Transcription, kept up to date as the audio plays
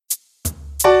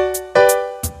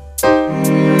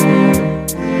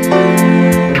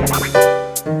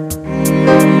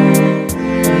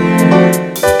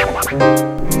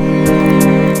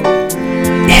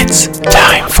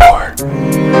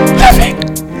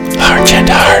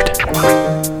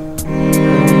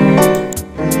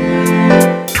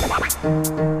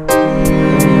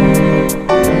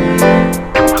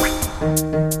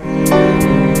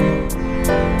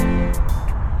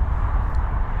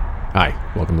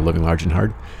of Living Large and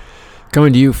Hard.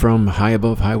 Coming to you from high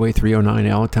above Highway 309,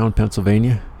 Allentown,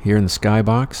 Pennsylvania, here in the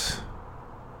skybox.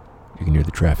 You can hear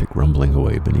the traffic rumbling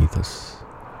away beneath us.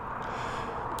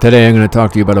 Today I'm going to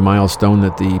talk to you about a milestone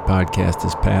that the podcast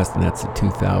has passed, and that's the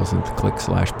 2000th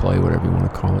click/play, whatever you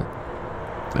want to call it.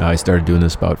 I started doing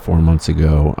this about 4 months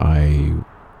ago. I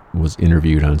was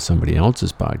interviewed on somebody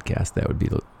else's podcast. That would be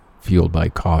Fueled by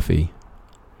Coffee.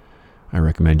 I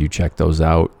recommend you check those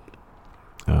out.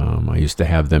 I used to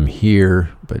have them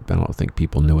here, but I don't think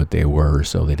people knew what they were,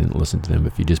 so they didn't listen to them.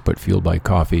 If you just put Fueled by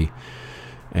Coffee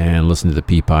and listen to the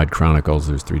Peapod Chronicles,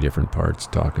 there's 3 different parts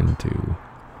talking to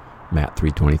Matt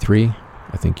 323.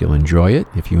 I think you'll enjoy it.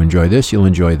 If you enjoy this, you'll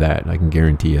enjoy that. I can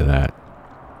guarantee you that.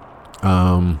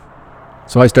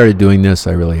 So I started doing this.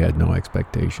 I really had no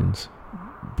expectations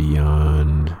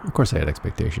beyond... Of course I had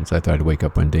expectations. I thought I'd wake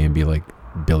up one day and be like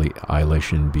Billie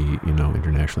Eilish and be,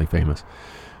 internationally famous.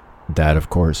 That, of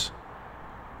course,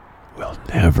 will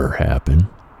never happen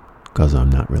because I'm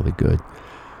not really good.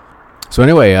 So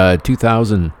anyway,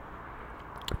 2,000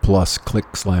 plus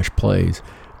click/plays,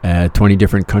 20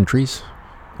 different countries,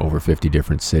 over 50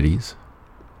 different cities.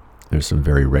 There's some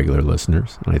very regular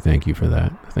listeners, and I thank you for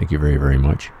that. Thank you very, very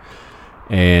much.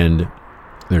 And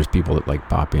there's people that like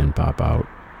pop in, pop out,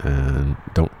 and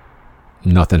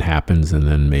nothing happens, and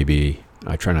then maybe...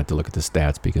 I try not to look at the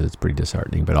stats because it's pretty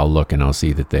disheartening, but I'll look and I'll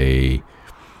see that they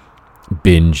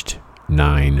binged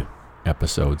 9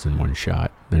 episodes in one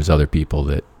shot. There's other people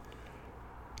that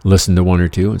listened to 1 or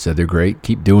 2 and said they're great,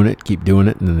 keep doing it,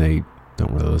 and then they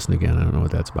don't really listen again. I don't know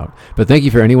what that's about. But thank you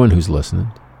for anyone who's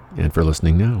listening and for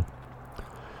listening now.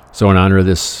 So in honor of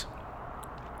this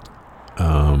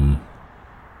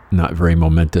not very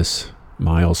momentous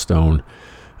milestone,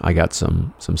 I got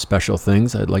some special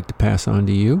things I'd like to pass on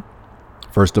to you.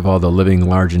 First of all, the Living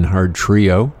Large and Hard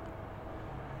Trio,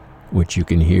 which you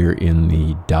can hear in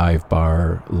the Dive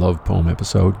Bar Love Poem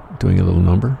episode, doing a little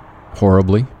number,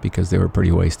 horribly, because they were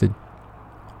pretty wasted.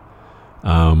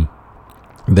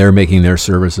 They're making their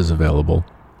services available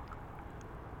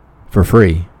for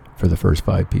free for the first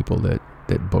 5 people that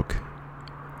book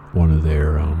one of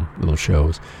their little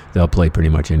shows. They'll play pretty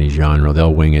much any genre.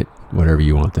 They'll wing it, whatever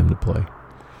you want them to play.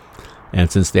 And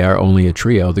since they are only a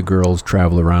trio, the girls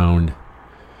travel around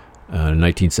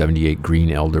 1978 green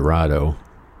Eldorado,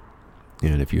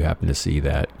 and if you happen to see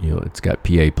that, it's got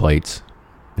PA plates,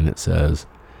 and it says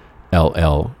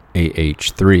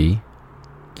LLAH3.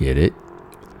 Get it?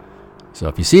 So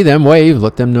if you see them, wave.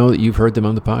 Let them know that you've heard them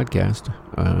on the podcast.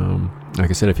 Like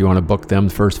I said, if you want to book them,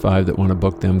 the first 5 that want to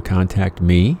book them, contact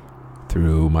me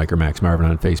through Mike or Max Marvin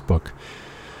on Facebook.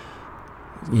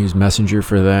 Use Messenger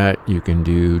for that. You can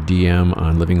do DM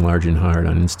on Living Large and Hard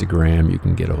on Instagram. You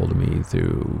can get a hold of me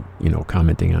through,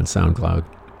 commenting on SoundCloud.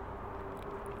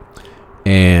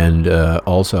 And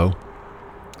also,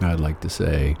 I'd like to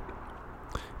say,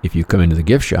 if you come into the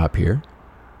gift shop here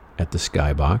at the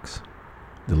Skybox,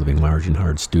 the Living Large and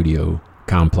Hard studio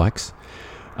complex,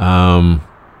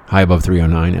 high above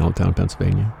 309, Allentown,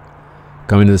 Pennsylvania.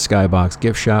 Come into the Skybox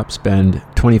gift shop, spend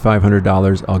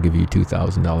 $2,500. I'll give you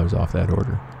 $2,000 off that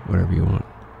order, whatever you want.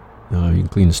 You can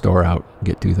clean the store out,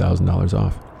 get $2,000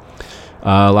 off.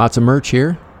 Lots of merch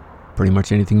here, pretty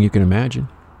much anything you can imagine.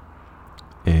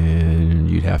 And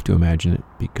you'd have to imagine it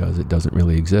because it doesn't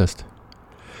really exist.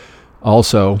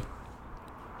 Also,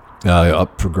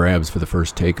 up for grabs for the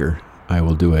first taker, I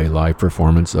will do a live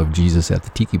performance of Jesus at the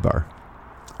Tiki Bar.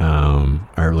 I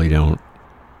really don't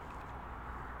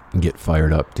get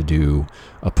fired up to do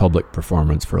a public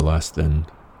performance for less than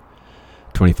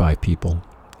 25 people,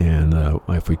 and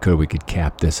if we could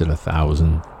cap this at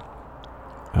 1,000.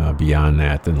 Beyond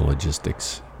that, then the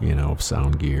logistics, of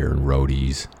sound gear and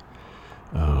roadies,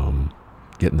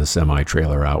 getting the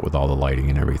semi-trailer out with all the lighting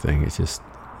and everything. It's just,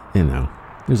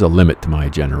 there's a limit to my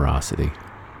generosity,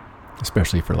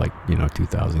 especially for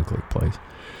 2,000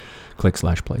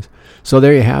 click/plays. So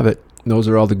there you have it. Those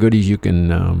are all the goodies you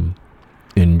can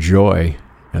enjoy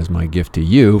as my gift to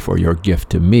you for your gift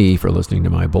to me for listening to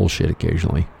my bullshit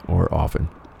occasionally, or often,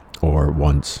 or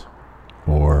once,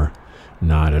 or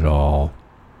not at all,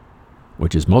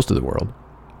 which is most of the world.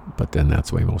 But then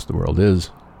that's the way most of the world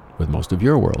is with most of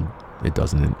your world. They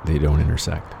don't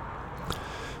intersect.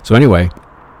 So anyway,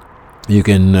 you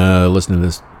can listen to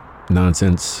this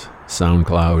nonsense,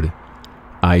 SoundCloud,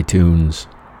 iTunes,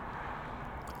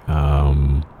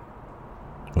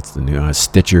 what's the new,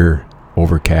 Stitcher,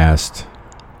 Overcast,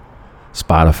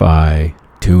 Spotify,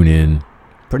 TuneIn,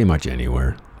 pretty much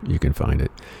anywhere you can find it.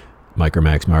 Mike or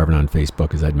Max Marvin on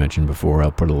Facebook, as I'd mentioned before.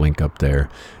 I'll put a link up there.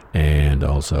 And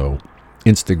also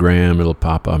Instagram, it'll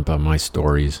pop up on my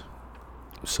stories.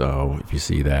 So if you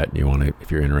see that,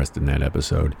 if you're interested in that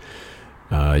episode,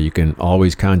 you can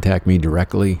always contact me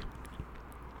directly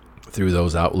through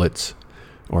those outlets,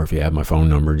 or if you have my phone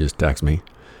number, just text me.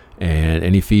 And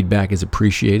any feedback is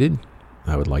appreciated.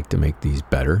 I would like to make these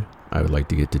better. I would like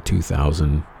to get to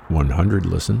 2,100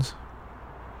 listens,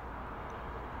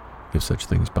 if such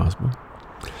thing is possible.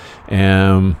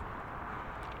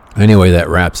 Anyway, that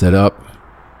wraps it up.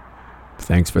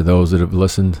 Thanks for those that have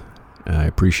listened. I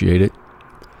appreciate it.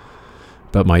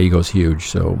 But my ego's huge,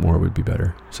 so more would be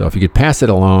better. So if you could pass it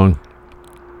along,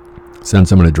 send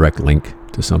someone a direct link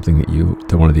to something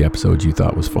to one of the episodes you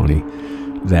thought was funny.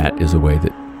 That is a way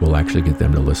that will actually get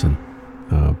them to listen.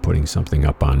 Putting something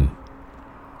up on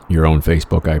your own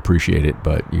Facebook, I appreciate it,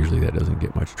 but usually that doesn't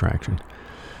get much traction,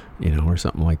 or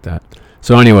something like that.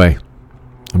 So anyway,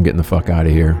 I'm getting the fuck out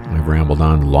of here. I've rambled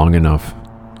on long enough,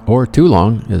 or too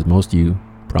long, as most of you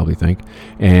probably think.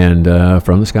 And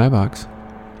from the Skybox,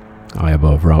 high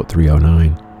above Route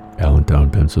 309,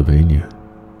 Allentown, Pennsylvania.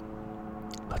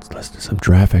 Let's listen to some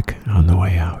traffic on the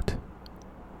way out.